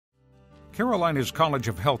Carolina's College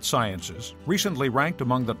of Health Sciences recently ranked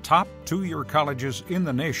among the top two-year colleges in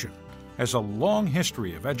the nation, has a long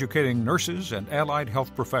history of educating nurses and allied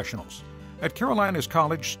health professionals. At Carolina's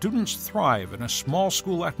College, students thrive in a small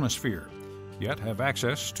school atmosphere, yet have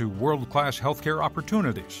access to world-class healthcare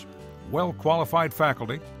opportunities. Well-qualified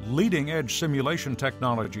faculty, leading-edge simulation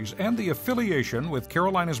technologies, and the affiliation with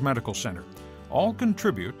Carolina's Medical Center all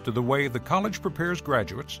contribute to the way the college prepares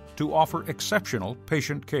graduates to offer exceptional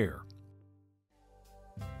patient care.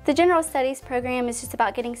 The General Studies program is just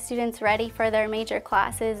about getting students ready for their major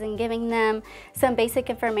classes and giving them some basic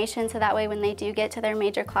information so that way when they do get to their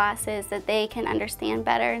major classes that they can understand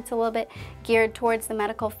better. It's a little bit geared towards the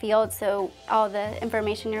medical field, so all the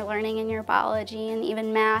information you're learning in your biology and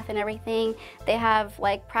even math and everything, they have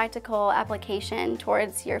like practical application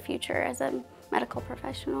towards your future as a medical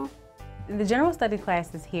professional. The General Studies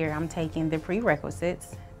classes here, I'm taking the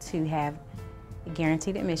prerequisites to have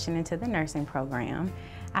guaranteed admission into the nursing program.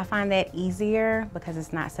 I find that easier because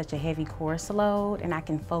it's not such a heavy course load and I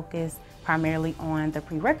can focus primarily on the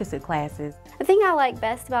prerequisite classes. The thing I like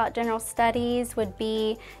best about General Studies would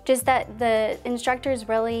be just that the instructors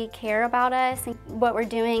really care about us and what we're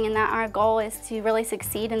doing, and that our goal is to really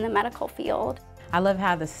succeed in the medical field. I love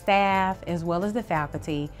how the staff as well as the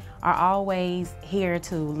faculty are always here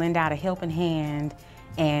to lend out a helping hand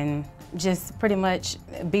and just pretty much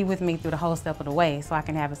be with me through the whole step of the way so I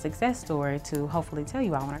can have a success story to hopefully tell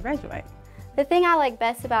you all when I graduate. The thing I like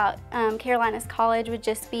best about Carolina's College would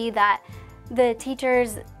just be that the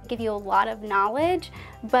teachers give you a lot of knowledge,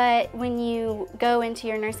 but when you go into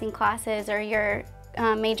your nursing classes or your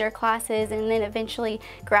major classes and then eventually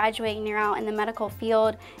graduate and you're out in the medical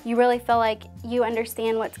field, you really feel like you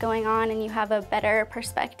understand what's going on and you have a better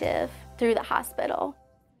perspective through the hospital.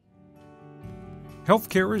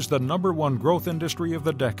 Healthcare is the #1 growth industry of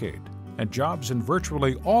the decade, and jobs in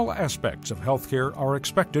virtually all aspects of healthcare are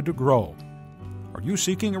expected to grow. Are you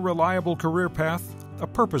seeking a reliable career path, a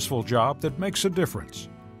purposeful job that makes a difference?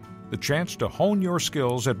 The chance to hone your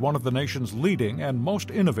skills at one of the nation's leading and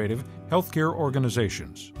most innovative healthcare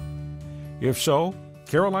organizations. If so,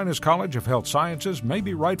 Carolina's College of Health Sciences may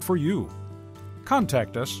be right for you.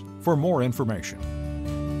 Contact us for more information.